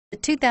The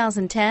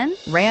 2010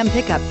 Ram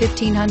Pickup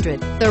 1500.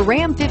 The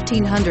Ram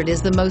 1500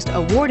 is the most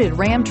awarded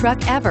Ram truck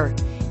ever.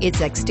 Its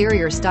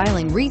exterior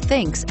styling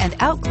rethinks and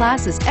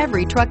outclasses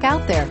every truck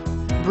out there.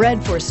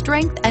 Bred for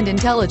strength and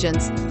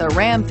intelligence, the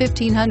Ram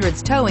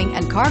 1500's towing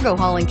and cargo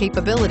hauling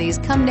capabilities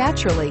come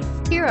naturally.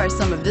 Here are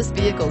some of this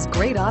vehicle's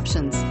great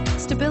options: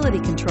 stability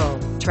control,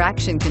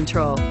 traction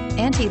control,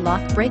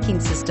 anti-lock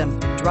braking system,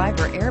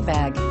 driver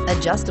airbag,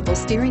 adjustable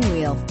steering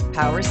wheel,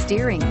 power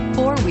steering,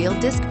 four-wheel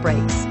disc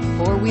brakes,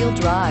 four-wheel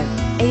drive,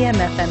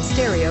 AM/FM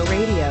stereo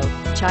radio,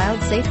 child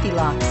safety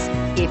locks.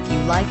 If you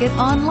like it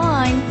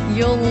online,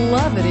 you'll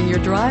love it in your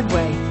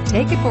driveway.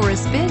 Take it for a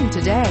spin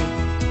today.